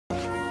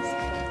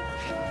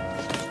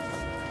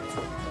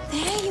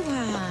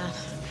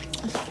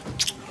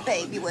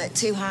babe, you work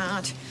too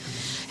hard.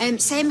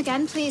 Same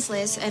again, please,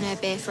 Liz, and a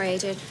beer for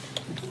Aiden.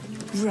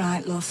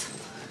 Right, love.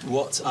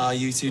 What are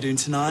you two doing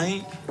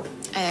tonight?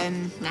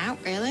 Now,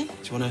 really? Do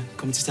you want to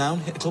come to town,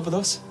 hit the club with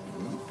us?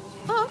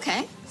 Oh,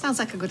 OK. Sounds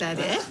like a good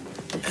idea.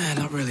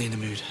 Not really in the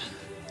mood.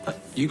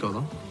 You go,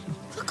 though.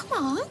 Oh, come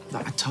on.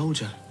 Like I told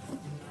you.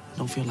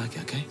 Don't feel like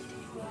it, OK?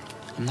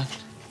 I'm not.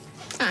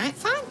 All right,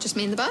 fine. Just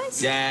me and the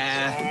boys.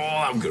 Yeah.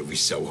 Oh, I'm going to be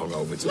so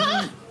hungover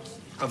tonight.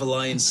 Have a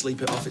lie and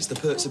sleep it off. It's the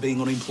perks of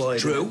being unemployed.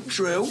 True.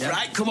 Yeah.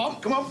 Right, come on.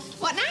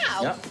 What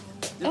now? Yep.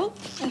 Oh,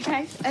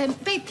 OK.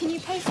 Babe, can you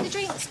pay for the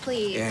drinks,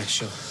 please? Yeah,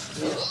 sure.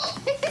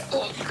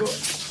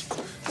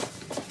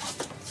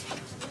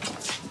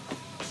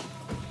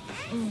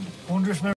 Wonder if